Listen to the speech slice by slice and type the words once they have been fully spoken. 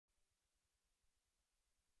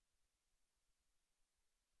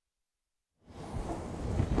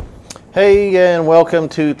Hey, and welcome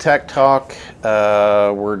to Tech Talk.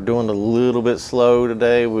 We're doing a little bit slow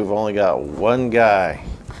today. We've only got one guy,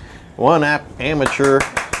 one amateur.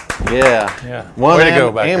 Yeah. One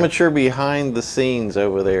amateur behind the scenes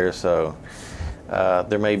over there. So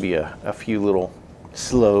there may be a few little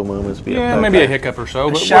slow moments. Maybe a hiccup or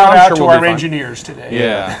so. But shout out to our engineers today.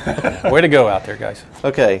 Yeah. Way to go out there, guys.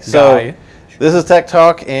 Okay, so this is Tech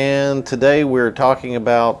Talk, and today we're talking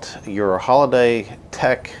about your holiday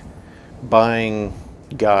tech buying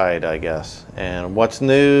guide, I guess, and what's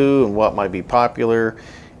new and what might be popular,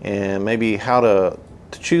 and maybe how to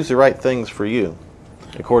choose the right things for you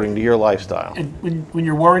according to your lifestyle. And when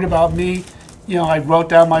you're worried about me, you know, I wrote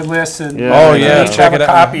down my list and check have a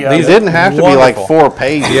copy of it. These didn't have to be like 4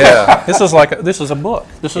 pages. Yeah, this is a book.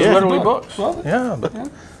 This is literally books. Well,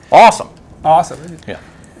 Awesome. Yeah.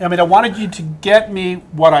 I mean, I wanted you to get me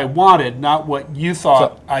what I wanted, not what you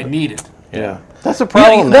thought I needed. Yeah. That's a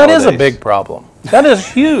problem. That is a big problem. That is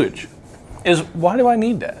huge. Is why do I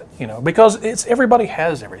need that? You know, because everybody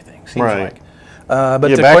has everything. Seems like. But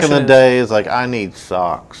back in the day, it's like I need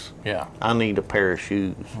socks. Yeah. I need a pair of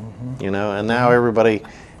shoes. You know, and now everybody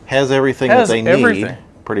has everything that they need,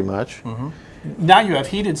 pretty much. Now you have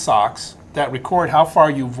heated socks that record how far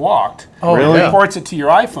you've walked. Oh, really? It reports it to your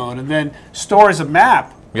iPhone and then stores a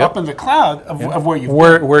map up in the cloud of where you've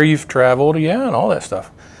been. Where you've traveled, and all that stuff.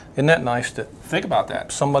 Isn't that nice to think about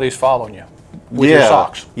that? Somebody's following you with your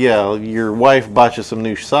socks. Yeah, your wife bought you some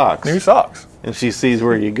new socks. New socks. And she sees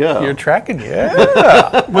where you go. You're tracking, with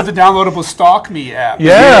the downloadable Stalk Me app.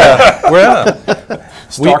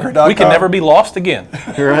 Stalker.com. We can never be lost again.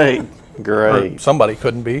 Great. Or somebody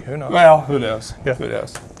couldn't be. Who knows? Well, who knows? Yeah. Who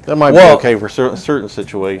knows? That might be okay for certain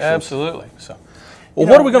situations. Absolutely. So,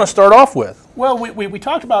 what are we going to start off with? Well, we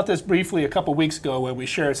talked about this briefly a couple weeks ago when we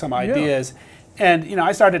shared some ideas. And, you know,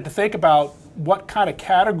 I started to think about what kind of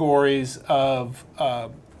categories of,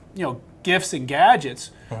 gifts and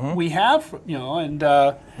gadgets we have, and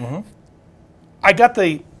I got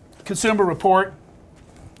the Consumer Report,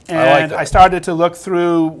 and I started to look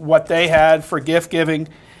through what they had for gift giving,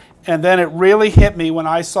 and then it really hit me when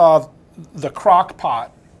I saw the crock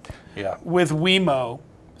pot with Wemo,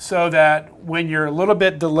 so that when you're a little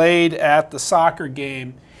bit delayed at the soccer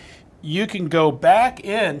game, you can go back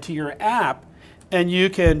into your app and you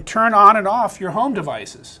can turn on and off your home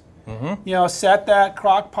devices. Set that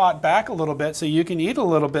crock pot back a little bit so you can eat a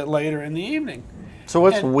little bit later in the evening. So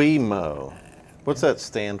what's Wemo? What's that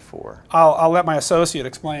stand for? I'll let my associate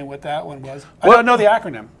explain what that one was. I don't know the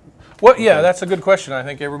acronym. Well, that's a good question. I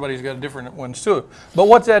think everybody's got different ones too. But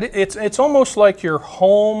what's that? It's almost like your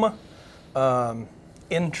home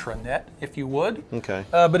intranet, if you would. Okay.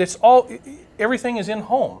 But everything is in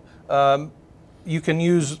home. You can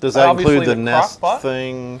use. Does that include the Nest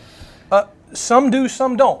thing? Some do,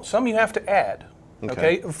 some don't. Some you have to add.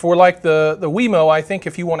 Okay. For like the Wemo, I think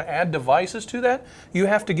if you want to add devices to that, you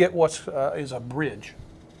have to get what is a bridge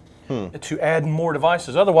to add more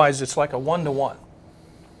devices. Otherwise, it's like a one-to-one.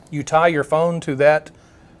 You tie your phone to that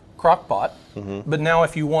crock pot, but now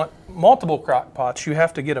if you want multiple crock pots, you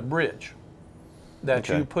have to get a bridge that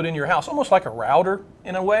you put in your house, almost like a router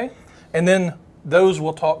in a way, and then those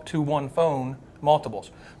will talk to one phone,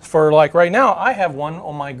 multiples. For like right now, I have one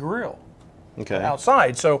on my grill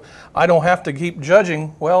outside, so I don't have to keep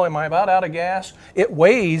judging, well, am I about out of gas? It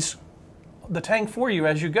weighs the tank for you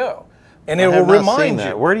as you go, and it will remind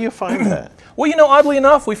you. Where do you find that? Well, oddly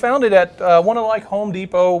enough, we found it at one of like Home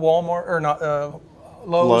Depot, Walmart, or not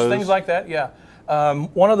Lowe's, things like that. Yeah.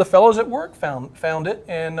 One of the fellows at work found it,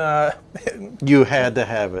 and you had to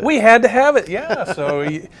have it. We had to have it, So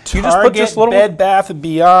you just put this little Bed Bath &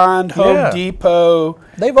 Beyond, Home Depot.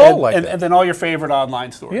 They've all like that. And then all your favorite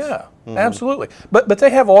online stores. Yeah, absolutely. But they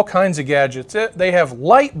have all kinds of gadgets. They have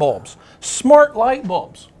light bulbs, smart light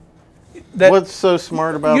bulbs. What's so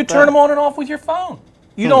smart about that? You turn them on and off with your phone.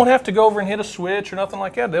 You don't have to go over and hit a switch or nothing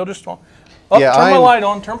like that. They'll just turn my light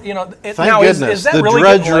on. Thank goodness, is that the really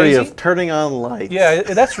drudgery of turning on lights. Yeah,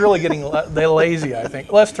 that's really getting lazy, I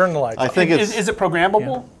think. Let's turn the lights on. I think is it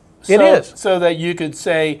programmable? It is. So that you could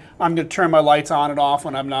say, I'm going to turn my lights on and off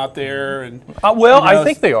when I'm not there. And I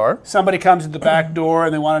think they are. Somebody comes to the back door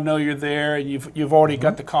and they want to know you're there, and you've already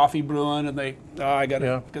got the coffee brewing, and I got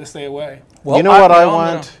to stay away. Well, you know what I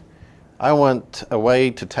want? I want a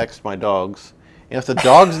way to text my dogs. And if the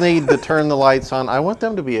dogs need to turn the lights on, I want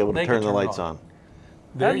them to be able to turn the lights on.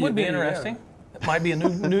 That would be interesting. It might be a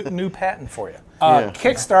new patent for you.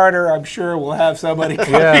 Kickstarter, I'm sure, will have somebody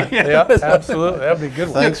coming absolutely. That would be a good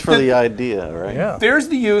one. Thanks for the idea, right? Yeah. There's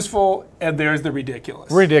the useful and there's the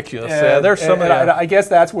ridiculous. Ridiculous. There's some. I guess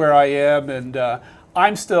that's where I am, and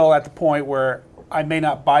I'm still at the point where I may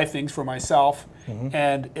not buy things for myself,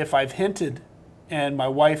 and if I've hinted and my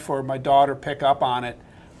wife or my daughter pick up on it,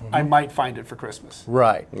 I might find it for Christmas.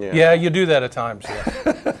 Right. Yeah, you do that at times, yes.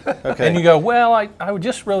 Okay. And you go, well, I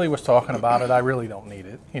just really was talking about it. I really don't need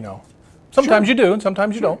it, you know. Sometimes you do, and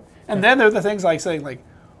sometimes you don't. And then there are the things like saying, like,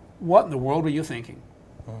 what in the world were you thinking?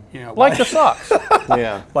 You know, Like the socks.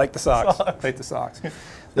 Yeah. like the socks. Like the socks.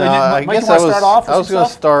 I Mike, guess you wanna start off with I was some going to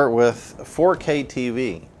stuff? start with 4K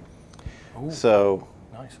TV. Ooh. So,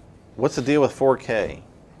 Nice. what's the deal with 4K?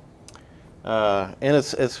 And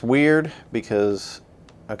it's weird because,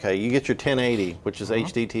 okay, you get your 1080, which is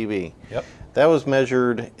HD TV. Yep. That was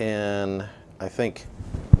measured in, I think,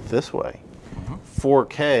 this way.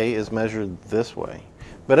 4K is measured this way.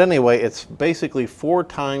 But anyway, it's basically 4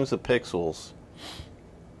 times the pixels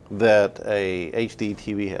that a HD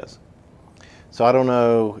TV has. So I don't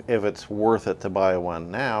know if it's worth it to buy one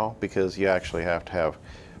now because you actually have to have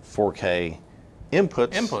 4K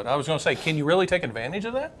inputs. Input. I was going to say, can you really take advantage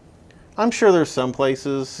of that? I'm sure there's some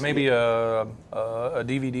places. Maybe a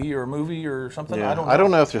DVD or a movie or something? Yeah. I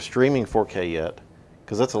don't know. if they're streaming 4K yet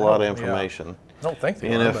because that's a lot of information. I don't think they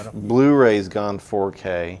And are. if Blu-ray's gone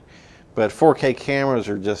 4K, but 4K cameras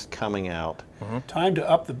are just coming out. Time to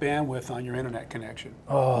up the bandwidth on your internet connection.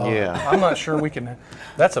 Yeah. I'm not sure we can.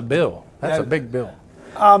 That's a bill. That's a big bill.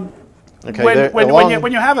 Okay.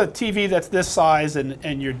 When you have a TV that's this size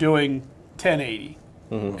and you're doing 1080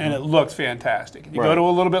 and it looks fantastic, you go to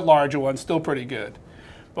a little bit larger one, still pretty good.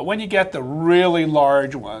 But when you get the really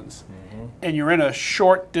large ones and you're in a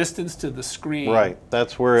short distance to the screen, right,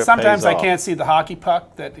 that's where it sometimes pays I off. can't see the hockey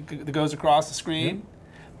puck that goes across the screen,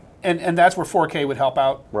 and that's where 4K would help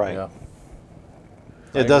out. Right. Yeah.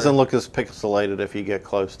 It doesn't look as pixelated if you get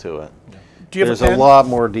close to it. Do you have There's a pen? a lot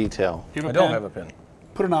more detail. Do you I have a don't pen? have a pen.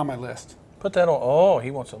 Put it on my list. Put that on. Oh,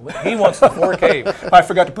 he wants he wants the 4K. I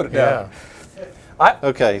forgot to put it down. Yeah.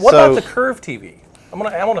 Okay, What so about the curved TV? I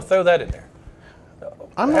want to throw that in there.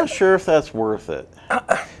 I'm not sure if that's worth it.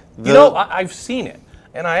 You know, I've seen it,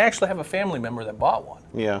 and I actually have a family member that bought one.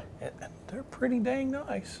 Yeah. And they're pretty dang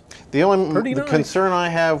nice. The only Pretty nice. concern I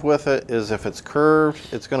have with it is if it's curved,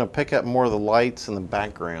 it's going to pick up more of the lights in the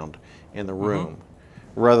background in the room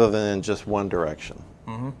rather than in just one direction.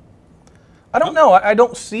 I don't know. I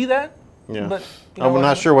don't see that. Yeah. But, you know, I'm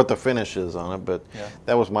not sure what the finish is on it, but Yeah.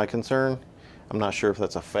 that was my concern. I'm not sure if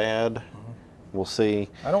that's a fad. We'll see.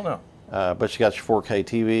 I don't know. But you got your 4K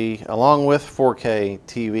TV. Along with 4K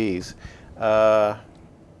TVs,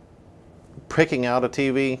 picking out a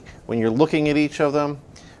TV, when you're looking at each of them,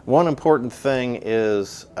 one important thing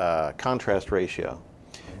is contrast ratio.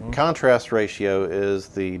 Contrast ratio is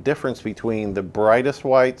the difference between the brightest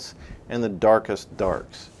whites and the darkest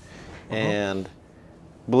darks. And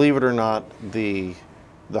believe it or not, the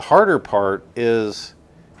harder part is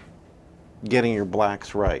getting your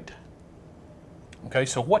blacks right. Okay,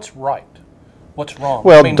 so what's right? What's wrong?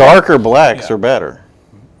 Well, I mean, darker blacks are better.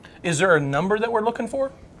 Is there a number that we're looking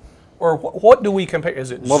for? Or what do we compare? Is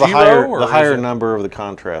it Well, zero? Or the is higher it- number of the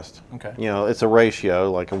contrast. Okay. You know, it's a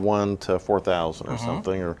ratio, like a 1 to 4,000 or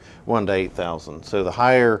something, or 1 to 8,000. So the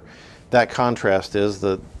higher that contrast is,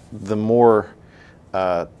 the more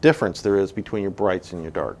difference there is between your brights and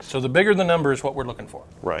your darks. So the bigger the number is what we're looking for.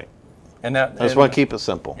 Right. And that, I just want to keep it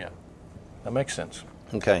simple. Yeah, that makes sense.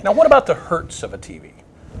 Okay. Now, what about the hertz of a TV?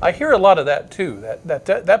 I hear a lot of that too.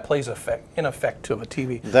 That plays in effect to a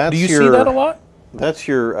TV. That's Do you see your- that a lot? That's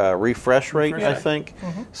your refresh rate, I rate. think.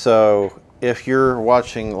 So if you're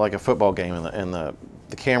watching like a football game and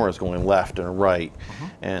the camera is going left and right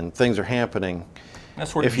and things are happening,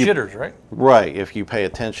 That's where if the you- jitters, right? right, if you pay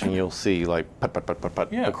attention, you'll see like put, put, put, put,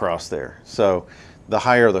 put Yeah. across there. So the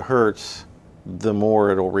higher the hertz, the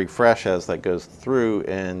more it'll refresh as that goes through,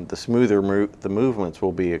 and the smoother the movements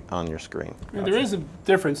will be on your screen. And there is a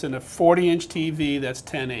difference in a 40-inch TV that's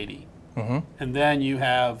 1080, and then you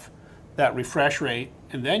have that refresh rate,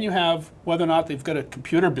 and then you have whether or not they've got a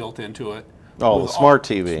computer built into it. Oh, with the smart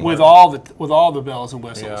TV. with all the bells and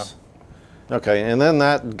whistles. Okay, and then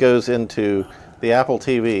that goes into the Apple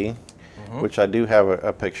TV, which I do have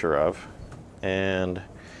a picture of, and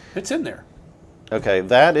It's in there. okay,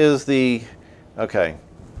 that is the, okay,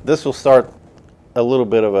 this will start a little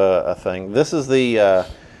bit of a thing. This is the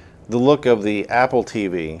look of the Apple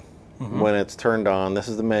TV when it's turned on. This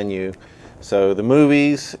is the menu. So the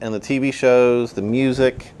movies and the TV shows, the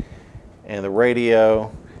music and the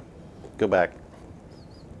radio, go back.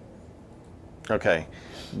 Okay,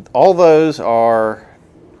 all those are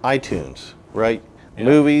iTunes, right? Yeah.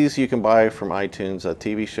 Movies you can buy from iTunes,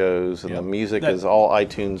 TV shows, and the music That- is all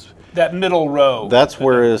iTunes. That middle row. That's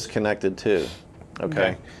where it's connected to. Okay.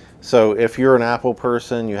 Okay. So if you're an Apple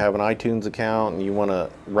person, you have an iTunes account, and you want to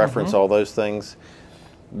reference all those things,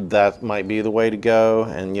 that might be the way to go.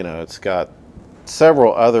 And you know, it's got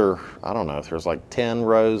several other, I don't know if there's like 10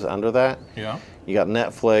 rows under that. Yeah. You got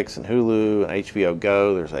Netflix and Hulu and HBO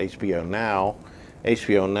Go. There's HBO Now.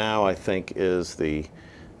 HBO Now, I think, is the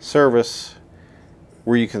service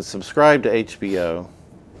where you can subscribe to HBO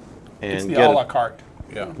and It's the get a la it. carte.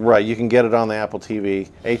 Yeah. Right, you can get it on the Apple TV.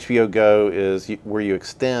 HBO Go is where you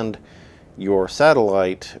extend your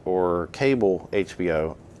satellite or cable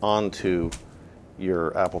HBO onto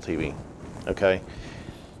your Apple TV. Okay.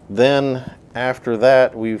 Then after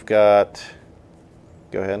that, we've got,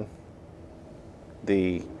 go ahead,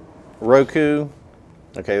 the Roku.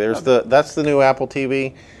 Okay, there's that's the new Apple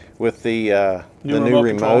TV with the new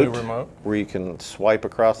remote where you can swipe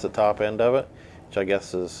across the top end of it, which I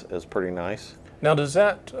guess is pretty nice. Now, does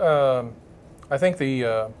that? I think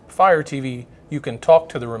the Fire TV, you can talk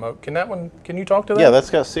to the remote. Can that one? Can you talk to that? Yeah, that's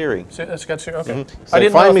got Siri. That's got Siri. Okay. So I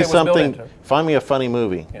didn't find know me if it was built something. into it. Find me a funny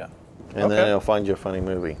movie. Yeah. And then it'll find you a funny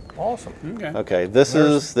movie. Awesome. Okay. Okay, this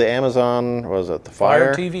is the Amazon. What was it? The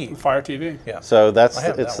Fire TV. Fire TV. Yeah. So I have it's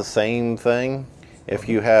that the one. same thing. If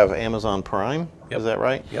you have Amazon Prime, is that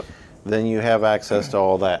right? Yep. Then you have access to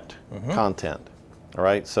all that content. All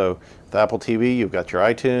right. So the Apple TV, you've got your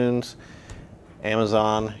iTunes.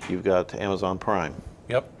 Amazon, you've got Amazon Prime.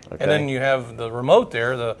 Yep. Okay. And then you have the remote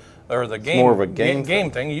there, the game. more of a game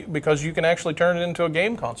thing because you can actually turn it into a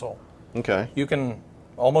game console. Okay. You can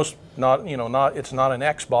almost not, it's not an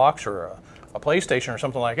Xbox or a PlayStation or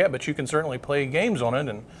something like that, but you can certainly play games on it.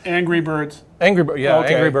 And Angry Birds. Angry Birds,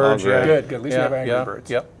 Okay. Angry Birds, Oh, great. Good, good. At least yeah, you have Angry yeah, Birds.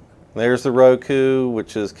 Yep. There's the Roku,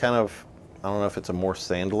 which is kind of, I don't know if it's a more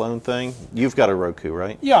standalone thing. You've got a Roku,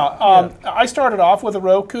 right? Yeah, I started off with a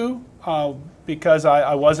Roku because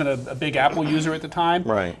I wasn't a big Apple user at the time.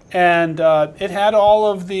 Right. And it had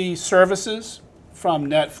all of the services from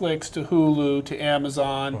Netflix to Hulu to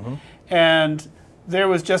Amazon. And there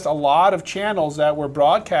was just a lot of channels that were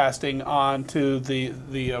broadcasting onto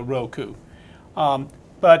the Roku.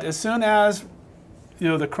 But as soon as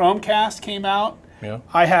the Chromecast came out,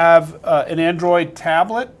 I have an Android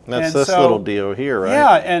tablet. That's and this so, little deal here, right?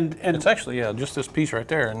 Yeah, and It's actually just this piece right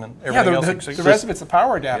there, and then everything else. the rest of it's a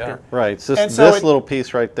power adapter. Right. It's just And so this little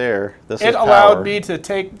piece right there. This It is allowed power. me to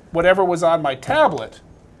take whatever was on my tablet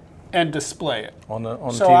and display it. on the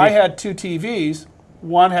So TV. I had two TVs.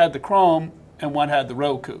 One had the Chrome and one had the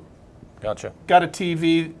Roku. Gotcha. Got a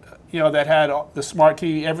TV, that had the smart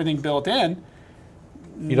TV, everything built in.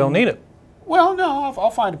 You don't need it. Well, no, I'll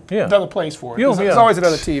find another place for it. There's always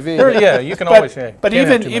another TV. You can always. But But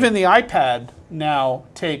even the iPad now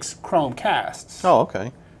takes Chromecasts. Oh,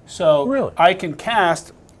 okay. So Really? I can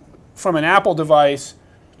cast from an Apple device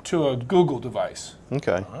to a Google device.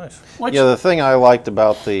 Okay. Nice. Which, Yeah, the thing I liked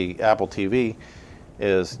about the Apple TV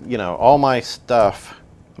is, all my stuff,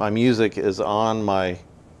 my music is on my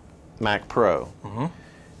Mac Pro.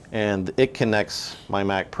 And it connects my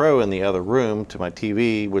Mac Pro in the other room to my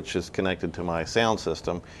TV, which is connected to my sound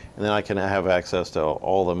system. And then I can have access to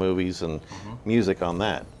all the movies and music on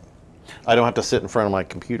that. I don't have to sit in front of my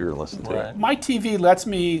computer and listen to it. my TV lets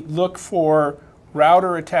me look for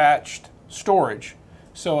router attached storage.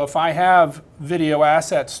 So if I have video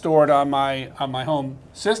assets stored on my home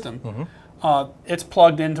system, it's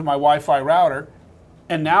plugged into my Wi-Fi router,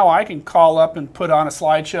 and now I can call up and put on a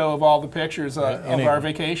slideshow of all the pictures of our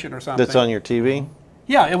vacation or something. That's on your TV?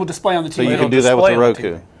 Yeah, it will display on the TV. So you can do that with the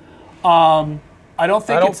Roku? I don't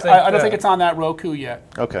think it's on that Roku yet.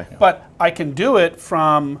 Okay. But I can do it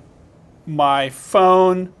from my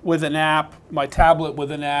phone with an app, my tablet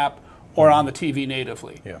with an app, or on the TV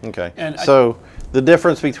natively. Yeah. Okay. And so the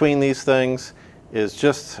difference between these things is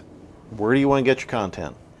just where do you want to get your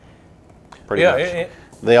content? Pretty much.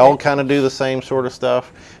 They all kind of do the same sort of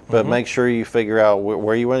stuff, but make sure you figure out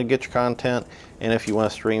where you want to get your content and if you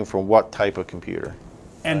want to stream from what type of computer.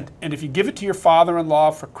 And if you give it to your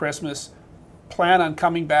father-in-law for Christmas, plan on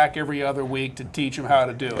coming back every other week to teach him how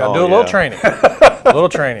to do it. Got to do a little training. A little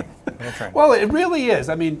training. Well, it really is.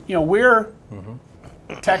 I mean, we're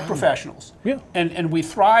tech professionals. Yeah. And we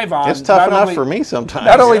thrive on It's tough not enough only- for me sometimes.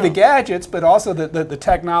 Not only the gadgets, but also the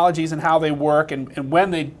technologies and how they work and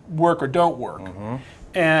when they work or don't work.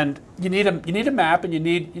 And you need a map and you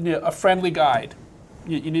need a friendly guide.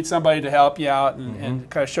 You need somebody to help you out and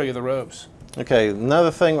kind of show you the ropes. Okay,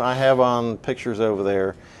 another thing I have on pictures over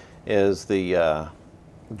there is the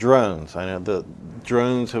drones. I know the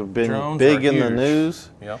drones have been big in the news.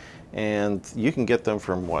 Yep. And you can get them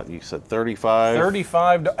from what you said, 35.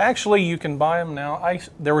 $35. Actually, you can buy them now.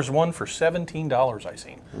 There was one for $17 I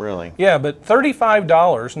seen. Really? Yeah, but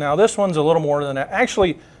 $35. Now this one's a little more than that.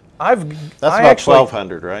 Actually, That's about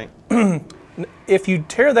 1,200, right? If you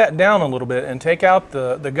tear that down a little bit and take out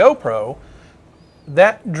the GoPro,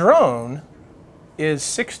 that drone is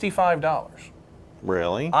 $65.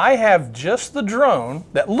 Really? I have just the drone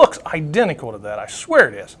that looks identical to that. I swear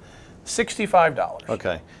it is. $65.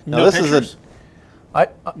 Okay. Now No this pictures? is a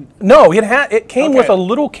No, it came with a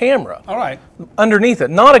little camera. All right. Underneath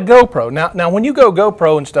it, not a GoPro. Now when you go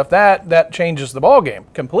GoPro and stuff, that changes the ball game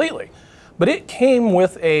completely. But it came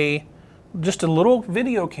with just a little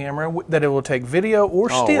video camera that it will take video or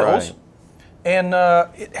stills, right. and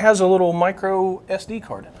it has a little micro SD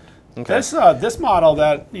card in it. okay. This model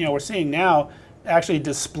that we're seeing now actually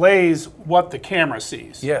displays what the camera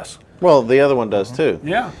sees. Yes. Well, the other one does too.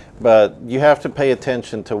 Yeah. But you have to pay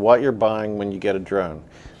attention to what you're buying when you get a drone.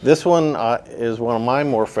 This one is one of my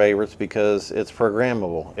more favorites because it's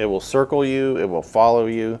programmable. It will circle you, it will follow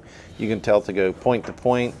you. You can tell it to go point to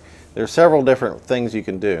point. There's several different things you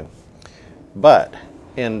can do. But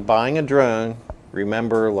in buying a drone,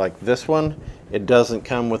 remember, like this one, it doesn't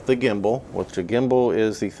come with the gimbal, which the gimbal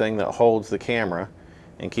is the thing that holds the camera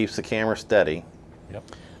and keeps the camera steady. Yep.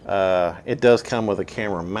 It does come with a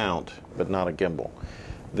camera mount, but not a gimbal.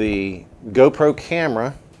 The GoPro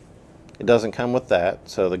camera, it doesn't come with that.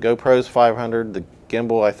 So the GoPro's $500, the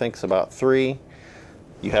gimbal I think is about $3.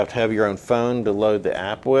 You have to have your own phone to load the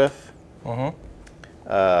app with.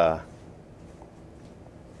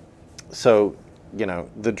 So,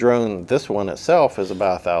 the drone, this one itself is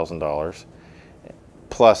about $1,000,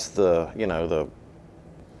 plus the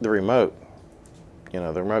remote,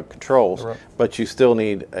 the remote controls. But you still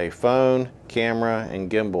need a phone, camera,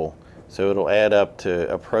 and gimbal, so it'll add up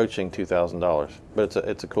to approaching $2,000. But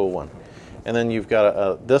it's a cool one. And then you've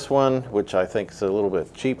got this one, which I think is a little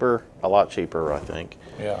bit cheaper, a lot cheaper, I think.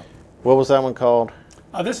 Yeah. What was that one called?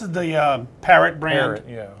 This is the Parrot brand. Parrot,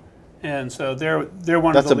 yeah. And so they're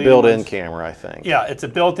one That's of the a built-in ones. camera, I think. Yeah, it's a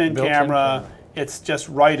built-in Built-in camera. It's just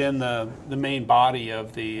right in the main body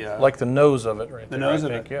of the. Like the nose of it, right the there. nose I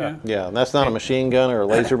of think, it. Yeah. Yeah, and that's not a machine gun or a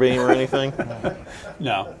laser beam or anything?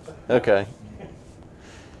 No. Okay.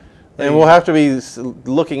 And we'll have to be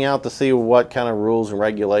looking out to see what kind of rules and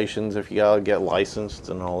regulations, if you got to get licensed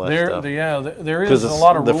and all that stuff. There is a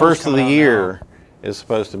lot of rules. The first of the coming out year now. is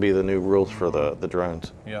supposed to be the new rules for the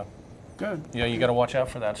drones. Yeah. Good. Yeah, you got to watch out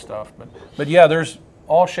for that stuff. But yeah, there's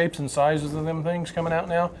all shapes and sizes of them things coming out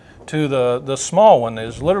now. To the small one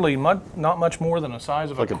is literally not much more than the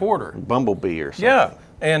size of Like a quarter. Bumblebee or something. Yeah,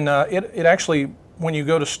 and it actually, when you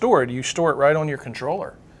go to store it, you store it right on your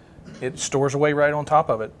controller. It stores away right on top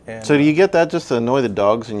of it. And So do you get that just to annoy the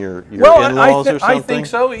dogs and your well, in-laws or something? I think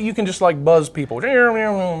so. You can just like buzz people,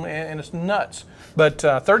 and it's nuts. But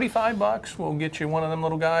 $35 will get you one of them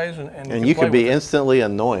little guys, And you could be instantly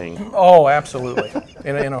annoying. Oh, absolutely,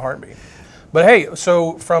 in a heartbeat. But hey,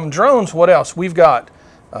 so from drones, what else? We've got,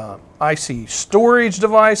 I see storage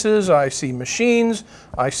devices, I see machines,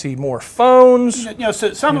 I see more phones.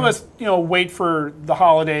 So some of us, wait for the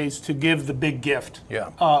holidays to give the big gift. Yeah.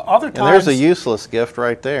 Other times. And there's a useless gift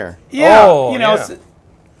right there. Yeah. Oh, yeah.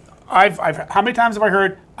 I've how many times have I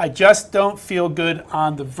heard? I just don't feel good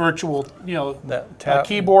on the virtual,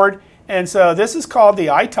 keyboard. And so this is called the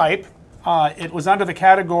iType. It was under the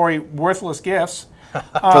category worthless gifts.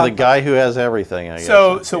 For the guy who has everything, I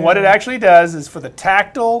guess. So what it actually does is, for the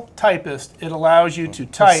tactile typist, it allows you to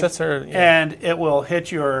type, sits there, yeah. and it will hit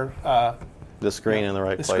your the screen in the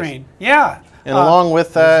right place. screen. Yeah. And along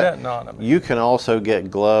with that, that you can also get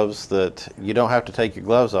gloves that you don't have to take your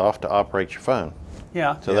gloves off to operate your phone.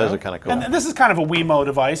 Yeah. So those are kind of cool. And this is kind of a Wemo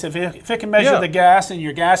device. If it can measure the gas in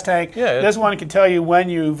your gas tank, this one can tell you when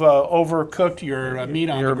you've overcooked your meat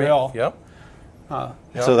on the grill. Yep.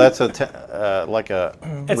 So that's like a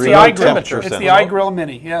It's remote the temperature It's sensor. the iGrill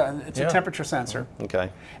Mini. Yeah, it's a temperature sensor. Okay.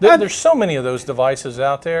 There's so many of those devices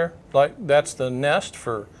out there. Like that's the Nest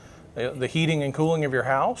for the heating and cooling of your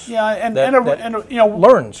house. Yeah, and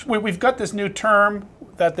learns. We've got this new term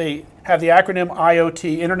that they have, the acronym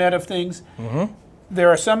IoT, Internet of Things. Mm-hmm. There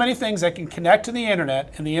are so many things that can connect to the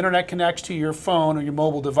internet, and the internet connects to your phone or your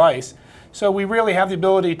mobile device. So we really have the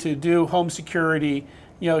ability to do home security,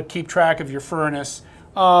 keep track of your furnace,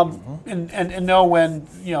 and know when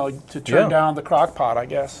to turn down the crock pot, I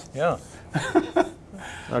guess. Yeah.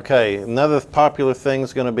 Okay, another popular thing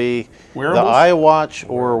is going to be wearables? the iWatch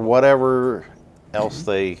or whatever else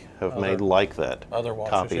they have made like that. Other watches,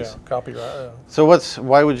 copies. yeah. Copyright. So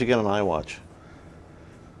why would you get an iWatch?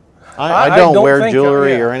 I don't wear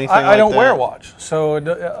jewelry or anything like that. I don't wear a watch, so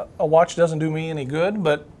a watch doesn't do me any good,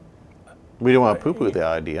 but... We don't want to poo-poo the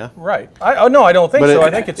idea. Right. No, I don't think so. I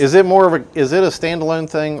think it's... Is it more of is it a standalone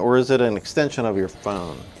thing, or is it an extension of your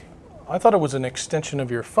phone? I thought it was an extension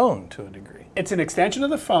of your phone to a degree. It's an extension of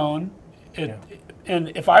the phone. And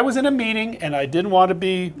if I was in a meeting and I didn't want to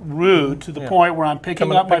be rude to the point where I'm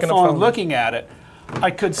picking up my phone, looking at it,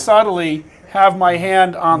 I could subtly have my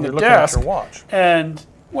hand on the desk. At your watch. And,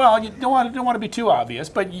 well, you don't want to be too obvious,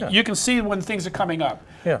 but you can see when things are coming up.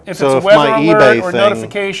 Yeah. If it's a weather alert or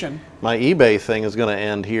notification. My eBay thing is going to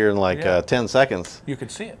end here in like 10 seconds. You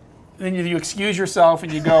could see it. Then you excuse yourself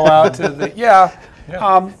and you go out to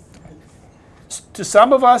the, to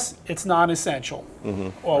some of us, it's non-essential.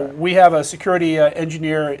 Well, we have a security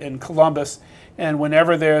engineer in Columbus, and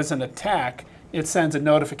whenever there's an attack, it sends a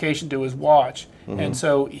notification to his watch. And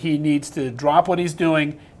so he needs to drop what he's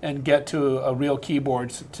doing and get to a real keyboard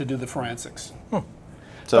to do the forensics.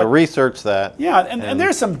 So research that. Yeah, and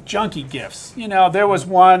there's some junky gifts. You know, there was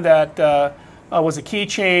one that was a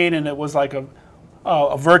keychain, and it was like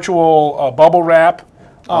a virtual bubble wrap.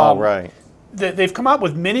 Right. They've come up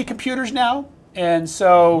with mini computers now, and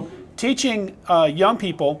so teaching young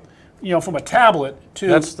people, from a tablet to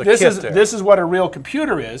this is what a real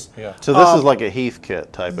computer is. Yeah. So this is like a Heath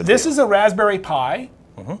kit type of This deal. is a Raspberry Pi,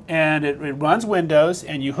 and it runs Windows,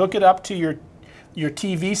 and you hook it up to your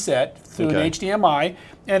TV set through an HDMI,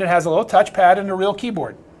 and it has a little touchpad and a real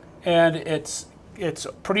keyboard, and it's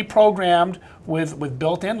pretty programmed with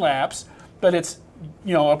built-in laps, but it's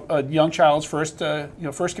a young child's first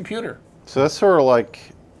computer. So that's sort of like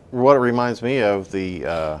what it reminds me of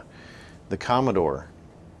the Commodore,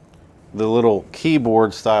 the little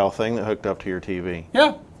keyboard style thing that hooked up to your TV.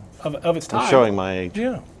 Yeah, of its time. I'm showing my age.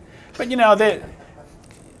 Yeah. But the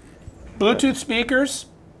Bluetooth speakers.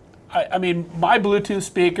 I mean, my Bluetooth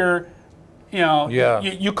speaker,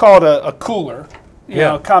 you call it a cooler,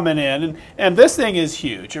 coming in, and this thing is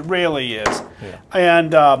huge. It really is. Yeah.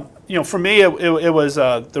 And for me, it was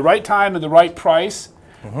the right time and the right price.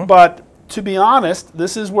 But to be honest,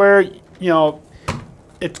 this is where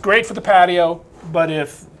it's great for the patio. But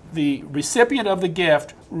if the recipient of the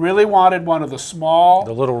gift really wanted one of the small,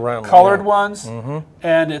 the little round colored ones,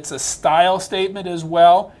 and it's a style statement as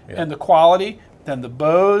well, and the quality, then the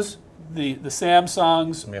Bose, the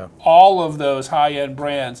Samsungs, all of those high-end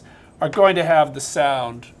brands are going to have the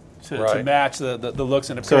sound to match the looks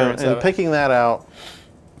and appearance. So in picking that out,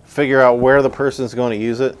 figure out where the person's going to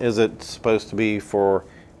use it. Is it supposed to be for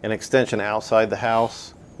an extension outside the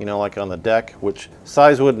house, like on the deck, which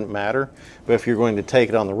size wouldn't matter, but if you're going to take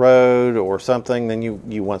it on the road or something, then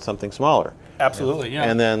you want something smaller. Absolutely, yeah.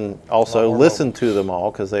 And then also listen to them all,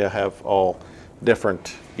 because they have all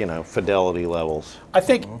different, fidelity levels. I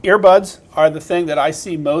think earbuds are the thing that I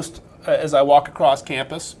see most as I walk across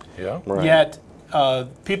campus. Yeah. Right. Yet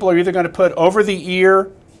people are either going to put over-the-ear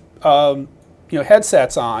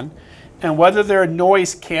headsets on, and whether they're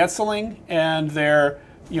noise canceling and they're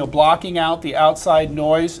blocking out the outside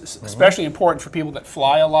noise, especially important for people that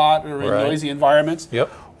fly a lot or in noisy environments. Yep.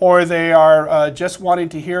 Or they are just wanting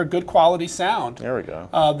to hear good quality sound. There we go.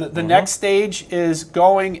 The next stage is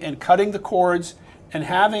going and cutting the cords and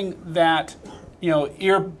having that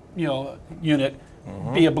ear unit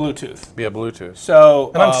be a Bluetooth. Be a Bluetooth.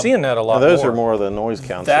 So and I'm seeing that a lot. Now those are more the noise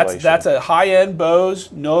cancellation. That's a high-end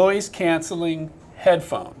Bose noise canceling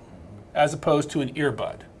headphone, as opposed to an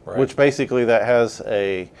earbud. Right. Which basically that has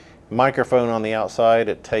a microphone on the outside.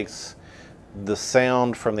 It takes the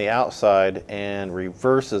sound from the outside and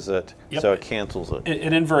reverses it, so it cancels it.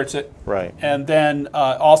 It inverts it. Right. And then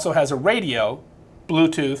also has a radio,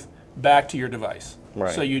 Bluetooth, back to your device.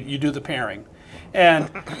 Right. So you do the pairing. And,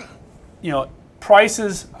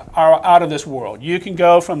 prices are out of this world. You can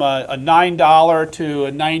go from a $9 to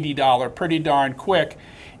a $90 pretty darn quick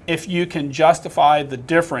if you can justify the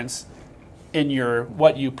difference in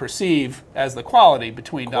what you perceive as the quality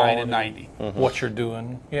between 9 and 90. What you're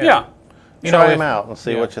doing. Yeah. Try them out and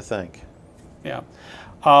see what you think. Yeah.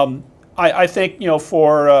 I think,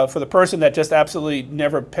 for the person that just absolutely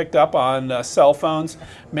never picked up on cell phones,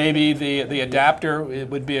 maybe the adapter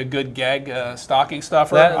would be a good gag stocking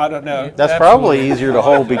stuffer. I don't know. That's probably easier to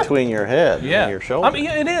hold between your head and your shoulder. I mean,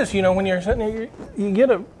 it is. When you're sitting there, you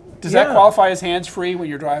get a. Does that qualify as hands-free when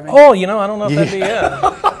you're driving? Oh, I don't know if that'd be,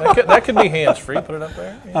 that could be hands-free. Put it up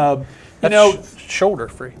there. Yeah. That's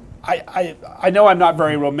shoulder-free. I know I'm not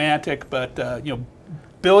very romantic, but,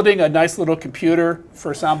 building a nice little computer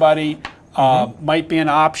for somebody might be an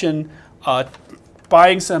option.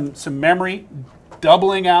 Buying some memory,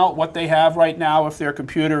 doubling out what they have right now if their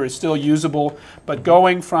computer is still usable, but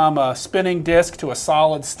going from a spinning disk to a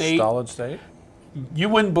solid state. Solid state. You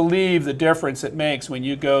wouldn't believe the difference it makes when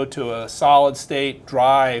you go to a solid state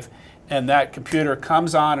drive and that computer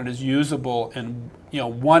comes on and is usable in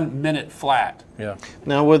 1 minute flat. Yeah.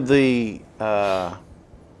 Now, would the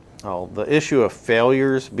the issue of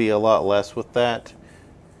failures be a lot less with that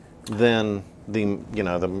than the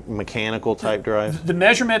the mechanical type drive. The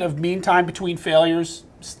measurement of mean time between failures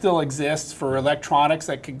still exists for electronics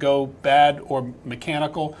that could go bad or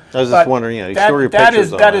mechanical. I was just wondering, you store your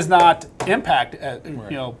pictures on that it. is not impact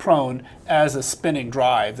prone as a spinning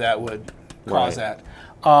drive that would cause that.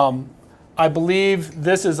 I believe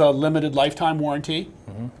this is a limited lifetime warranty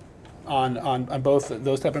on both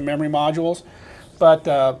those type of memory modules, but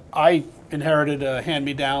I inherited a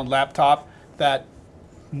hand-me-down laptop that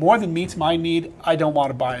more than meets my need. I don't want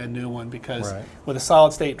to buy a new one because with a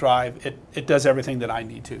solid-state drive, it does everything that I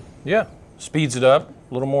need to. Yeah, speeds it up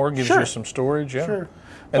a little more, gives you some storage. Yeah. Sure.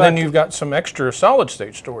 And then you've got some extra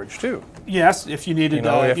solid-state storage too. Yes, if you needed,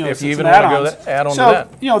 if you even want to go add on to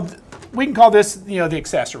that. We can call this, the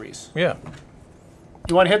accessories. Yeah.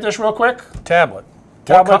 You want to hit this real quick? Tablet.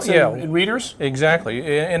 Tablets and readers? Exactly,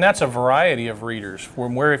 and that's a variety of readers.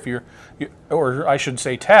 From where or I should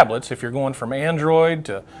say tablets, if you're going from Android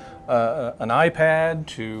to an iPad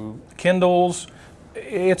to Kindles,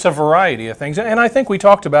 it's a variety of things. And I think we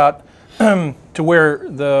talked about to where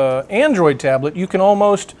the Android tablet, you can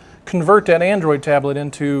almost convert that Android tablet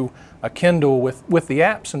into a Kindle with the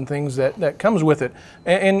apps and things that comes with it.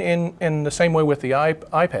 And in the same way with the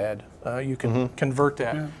iPad. You can convert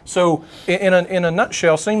that. Yeah. So in a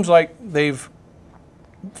nutshell, seems like they've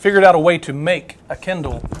figured out a way to make a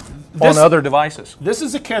Kindle on other devices. This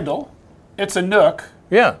is a Kindle. It's a Nook.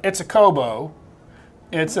 Yeah. It's a Kobo.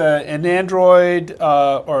 It's an Android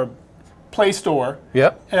or Play Store.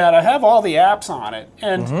 Yep. And I have all the apps on it.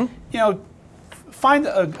 And find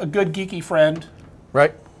a good geeky friend.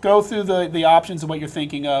 Right. Go through the options of what you're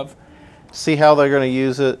thinking of. See how they're going to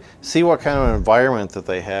use it. See what kind of environment that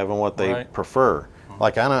they have and what they prefer.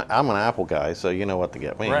 Like I'm an Apple guy, so you know what to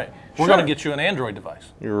get me. Right. We're going to get you an Android device.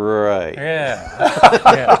 Right.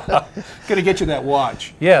 Yeah. Going to get you that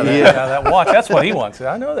watch. Yeah, that watch. That's what he wants.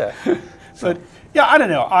 I know that. But yeah, I don't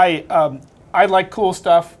know. I like cool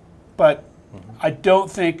stuff, but I don't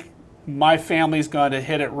think my family's going to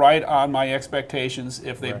hit it right on my expectations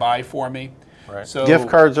if they buy for me. Right. So gift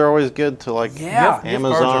cards are always good to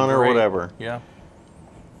Amazon or whatever. Yeah.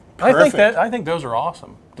 Perfect. I think those are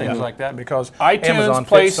awesome. Things like that because iTunes, Amazon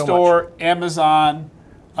Play fits so Store, much. Amazon,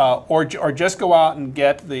 or just go out and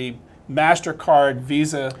get the MasterCard,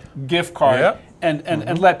 Visa gift card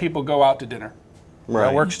and let people go out to dinner. Right.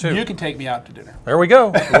 That works too. You can take me out to dinner. There we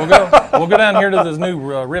go. We'll go down here to this new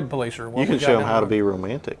rib place or what you can show them how to be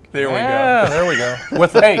romantic. There we go. There we go.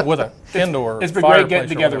 With a Kindle or it's been great getting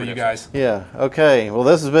together with you guys. Yeah. Okay. Well,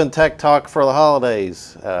 this has been Tech Talk for the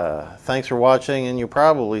holidays. Thanks for watching, and you'll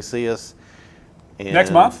probably see us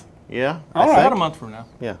next month. Yeah. All right. About a month from now.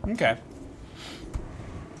 Yeah. Okay.